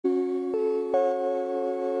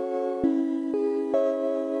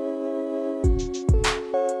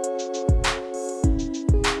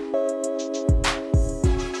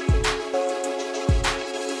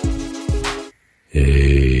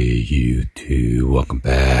welcome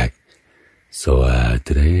back. So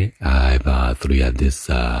today I bought 3 of this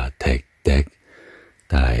tech deck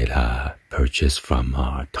that I purchased from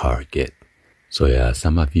Target. So yeah,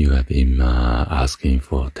 some of you have been asking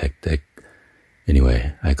for tech deck.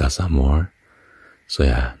 Anyway, I got some more. So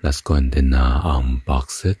yeah, let's go and then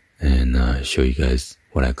unbox it and show you guys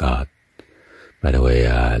what I got. By the way,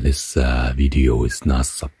 this video is not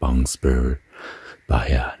sponsored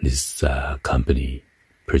by this company.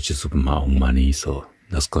 Purchased with my own money, so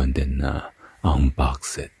let's go and then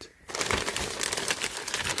unbox it.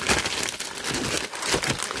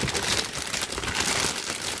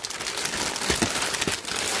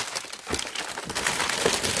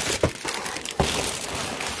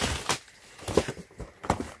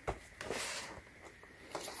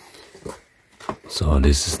 So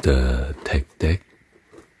this is the tech deck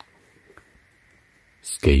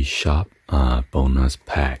skate shop bonus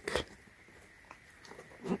pack.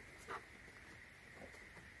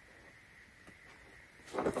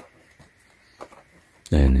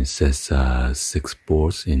 And it says 6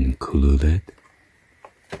 boards included.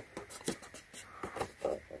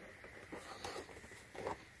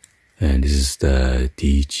 And this is the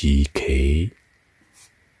DGK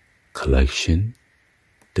collection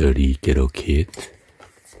 30 Ghetto Kit.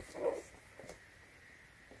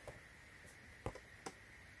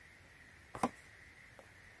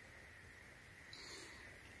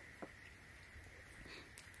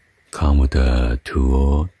 Come with the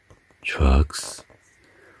tool, trucks,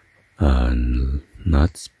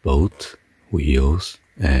 nuts, bolt, wheels,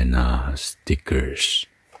 and stickers.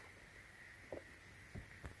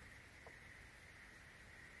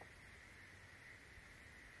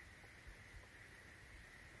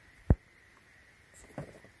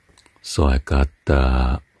 So I got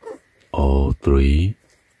all 3,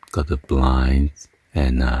 got the blinds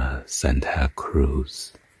and Santa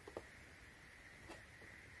Cruz.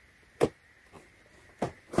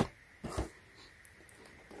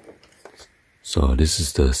 So this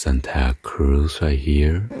is the Santa Cruz right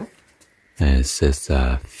here, and it says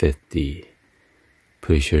 50.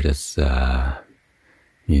 Pretty sure that's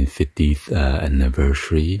in 50th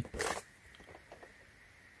anniversary.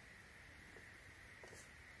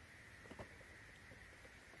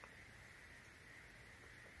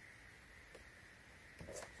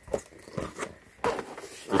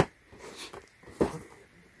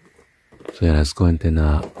 So yeah, let's go and then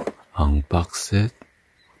unbox it.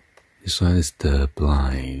 This one is the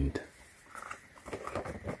blind.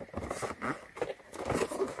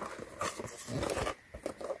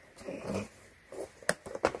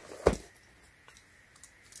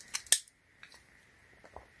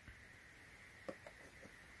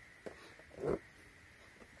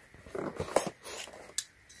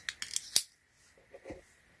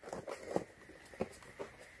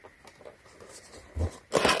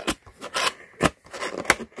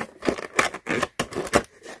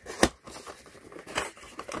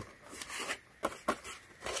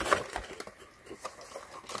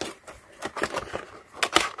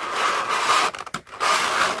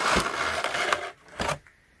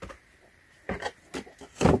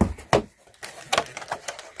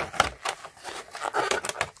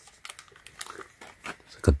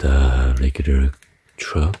 Got the regular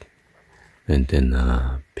truck, and then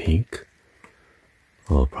pink,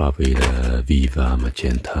 or probably the Viva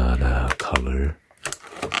Magenta the color.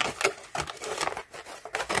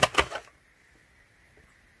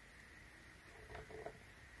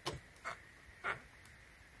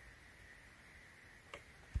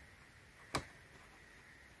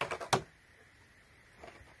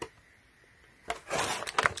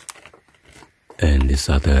 And these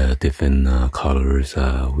are the different colors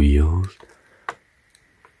wheels.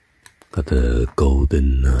 Got the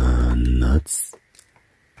golden nuts,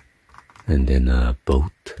 and then a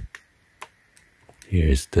bolt.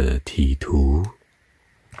 Here's the T-tool.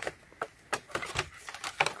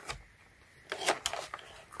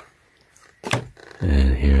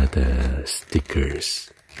 And here are the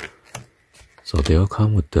stickers. So they all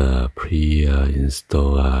come with the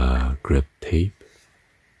pre-installed grip tape.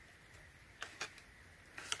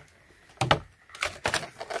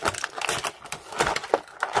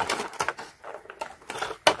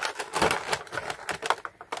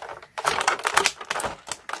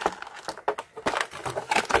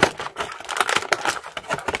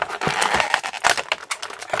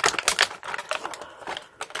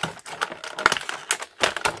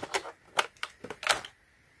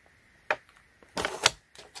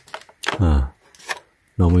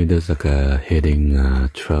 Normally there's like a heading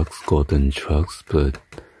trucks, golden trucks, but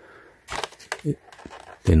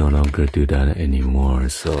they no longer do that anymore,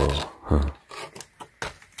 so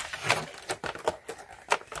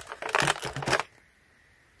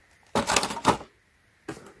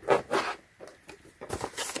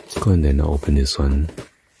Go and then open this one.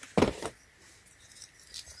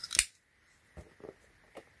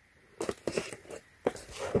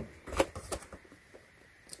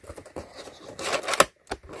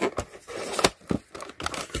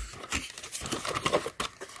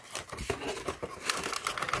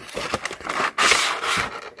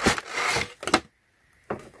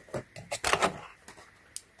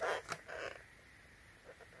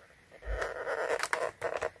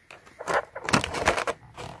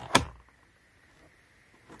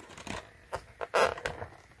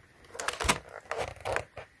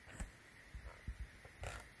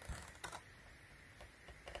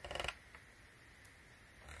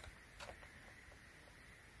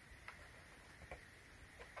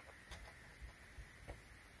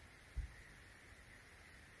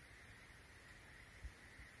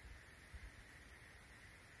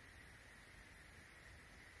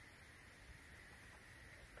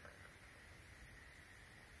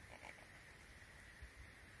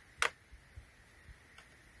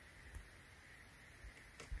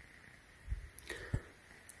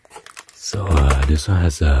 So this one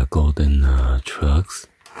has golden trucks.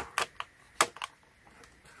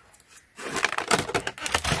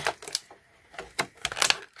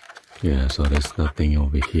 Yeah, so there's nothing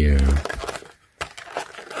over here.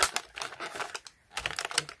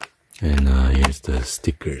 And here's the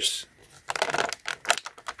stickers.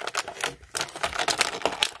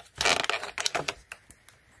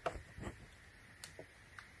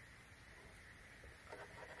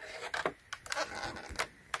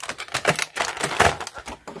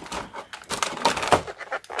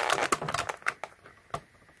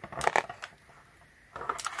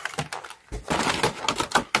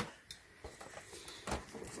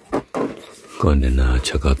 Go and then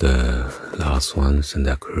check out the last one,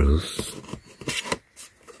 Santa Cruz.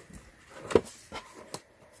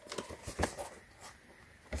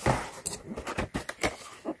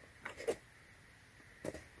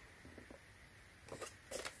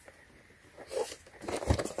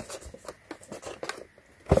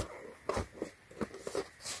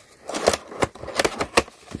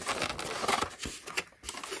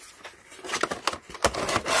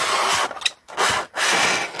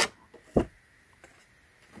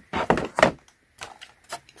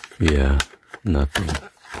 Yeah, nothing.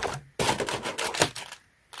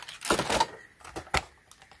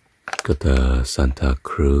 Got the Santa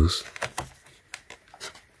Cruz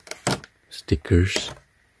stickers.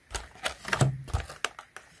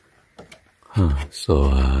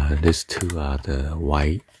 So these two are the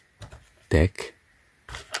white deck.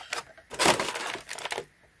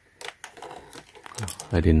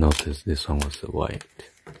 I didn't notice this one was white.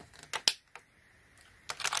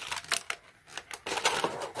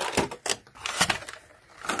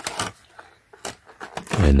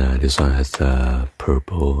 And this one has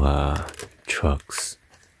purple trucks.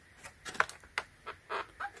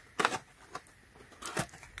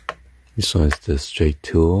 This one is the straight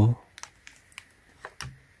tool.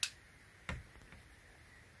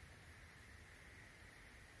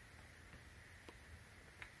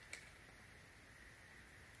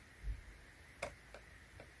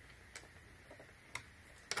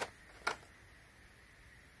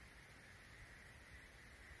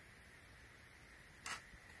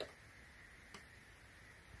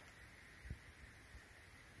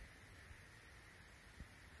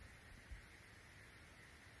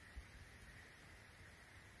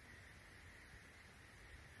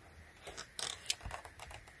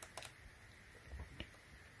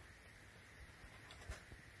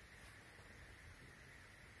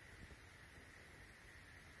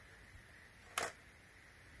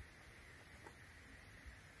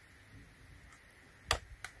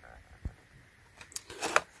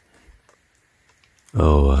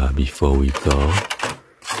 Oh, before we go,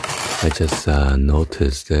 I just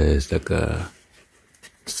noticed there's like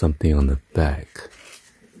something on the back.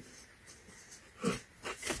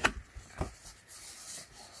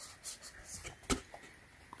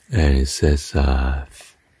 And it says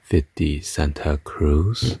 50 Santa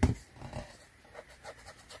Cruz.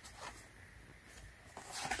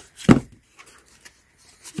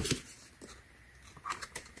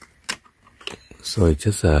 So it's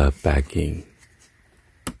just a backing.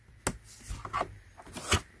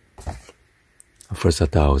 At first I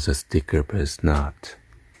thought it was a sticker, but it's not.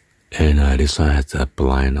 And this one has a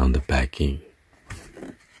blind on the backing.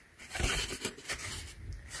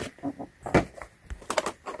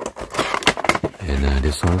 And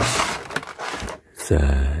this one is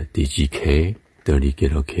a DGK 30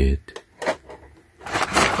 kilo kit.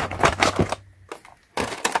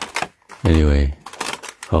 Anyway,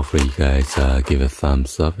 hopefully you guys give a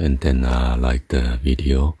thumbs up and then like the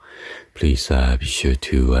video. Please be sure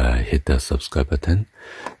to hit the subscribe button,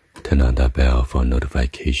 turn on the bell for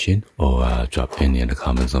notification, or drop any in the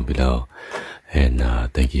comments on below. And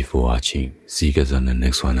thank you for watching. See you guys on the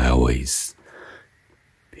next one. Always.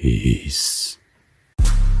 Peace.